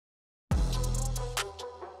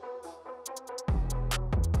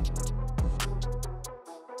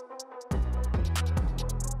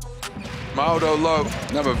Maodo Lo,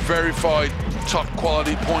 another verified top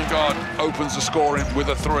quality point guard, opens the scoring with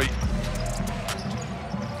a 3.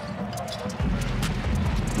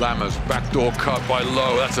 Lammers, backdoor cut by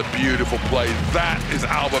Lo. That's a beautiful play. That is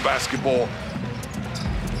ALBA basketball.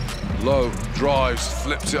 Lo drives,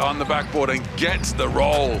 flips it on the backboard and gets the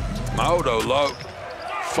roll. Maodo Lo,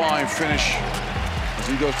 fine finish as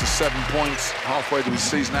he goes to 7 points, halfway to his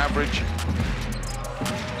season average.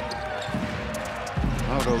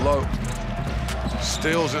 Maodo Lo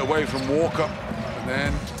steals it away from Walker and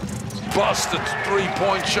then busts a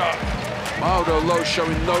 3-point shot. Maodo Lo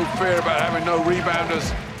showing no fear about having no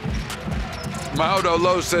rebounders. Maodo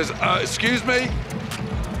Lo says, excuse me,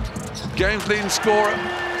 game's leading scorer.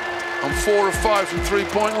 I'm 4 of 5 from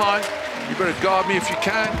 3-point line. You better guard me if you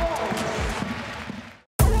can.